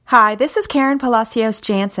Hi, this is Karen Palacios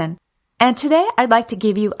Jansen, and today I'd like to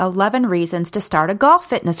give you 11 reasons to start a golf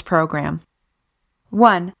fitness program.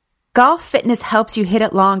 1. Golf fitness helps you hit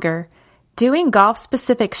it longer. Doing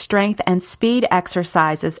golf-specific strength and speed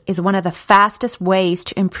exercises is one of the fastest ways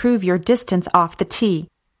to improve your distance off the tee.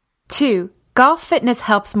 2. Golf fitness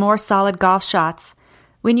helps more solid golf shots.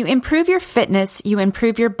 When you improve your fitness, you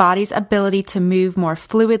improve your body's ability to move more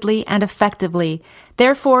fluidly and effectively,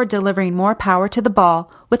 therefore delivering more power to the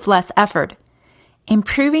ball with less effort.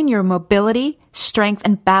 Improving your mobility, strength,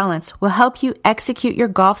 and balance will help you execute your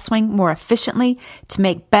golf swing more efficiently to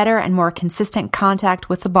make better and more consistent contact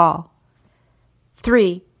with the ball.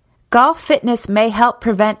 3. Golf fitness may help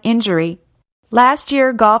prevent injury. Last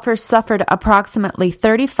year, golfers suffered approximately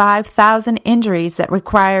 35,000 injuries that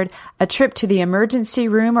required a trip to the emergency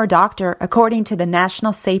room or doctor, according to the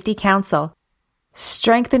National Safety Council.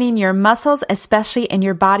 Strengthening your muscles, especially in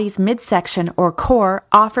your body's midsection or core,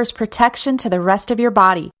 offers protection to the rest of your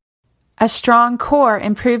body. A strong core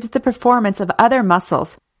improves the performance of other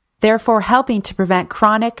muscles, therefore helping to prevent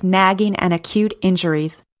chronic, nagging, and acute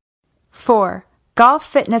injuries. 4. Golf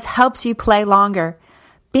fitness helps you play longer.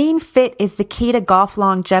 Being fit is the key to golf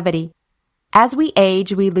longevity. As we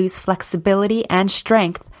age, we lose flexibility and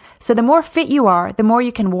strength, so the more fit you are, the more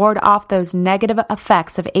you can ward off those negative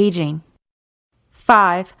effects of aging.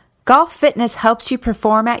 5. Golf fitness helps you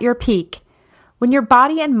perform at your peak. When your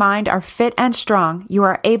body and mind are fit and strong, you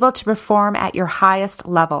are able to perform at your highest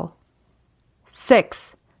level.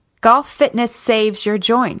 6. Golf fitness saves your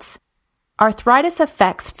joints. Arthritis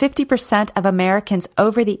affects 50% of Americans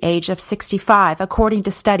over the age of 65, according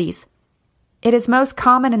to studies. It is most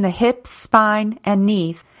common in the hips, spine, and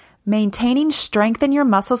knees. Maintaining strength in your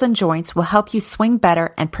muscles and joints will help you swing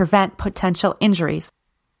better and prevent potential injuries.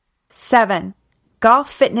 7.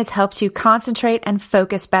 Golf fitness helps you concentrate and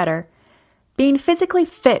focus better. Being physically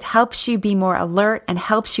fit helps you be more alert and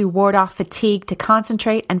helps you ward off fatigue to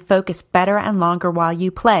concentrate and focus better and longer while you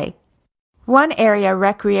play. One area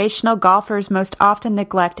recreational golfers most often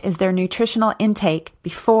neglect is their nutritional intake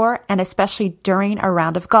before and especially during a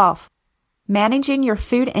round of golf. Managing your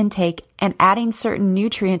food intake and adding certain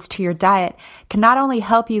nutrients to your diet can not only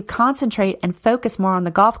help you concentrate and focus more on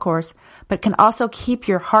the golf course, but can also keep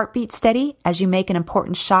your heartbeat steady as you make an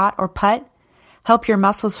important shot or putt, help your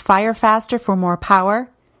muscles fire faster for more power,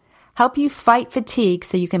 help you fight fatigue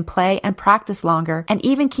so you can play and practice longer, and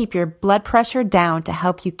even keep your blood pressure down to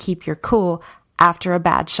help you keep your cool after a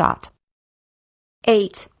bad shot.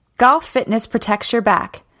 8. Golf fitness protects your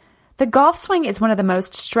back. The golf swing is one of the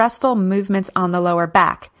most stressful movements on the lower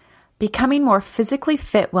back. Becoming more physically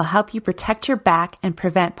fit will help you protect your back and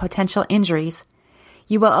prevent potential injuries.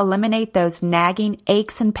 You will eliminate those nagging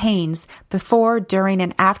aches and pains before, during,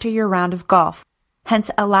 and after your round of golf, hence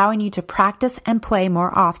allowing you to practice and play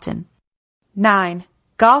more often. 9.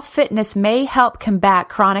 Golf fitness may help combat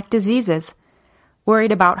chronic diseases.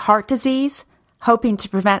 Worried about heart disease? Hoping to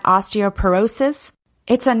prevent osteoporosis?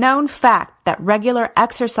 It's a known fact that regular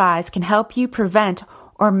exercise can help you prevent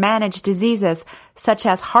or manage diseases such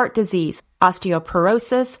as heart disease,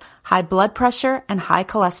 osteoporosis, high blood pressure, and high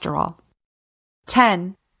cholesterol.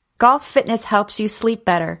 10. Golf fitness helps you sleep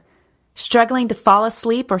better. Struggling to fall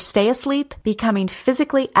asleep or stay asleep? Becoming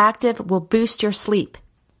physically active will boost your sleep.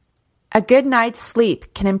 A good night's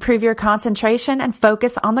sleep can improve your concentration and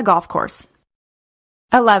focus on the golf course.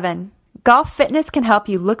 11. Golf fitness can help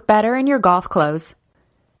you look better in your golf clothes.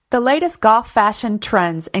 The latest golf fashion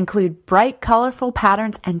trends include bright, colorful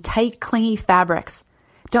patterns and tight, clingy fabrics.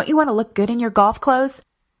 Don't you want to look good in your golf clothes?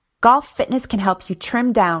 Golf fitness can help you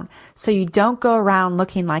trim down so you don't go around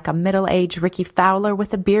looking like a middle-aged Ricky Fowler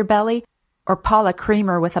with a beer belly or Paula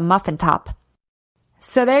Creamer with a muffin top.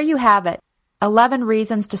 So there you have it, 11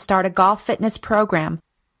 reasons to start a golf fitness program.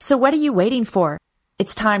 So what are you waiting for?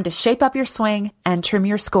 It's time to shape up your swing and trim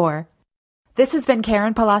your score. This has been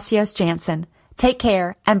Karen Palacios Jansen. Take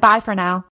care and bye for now.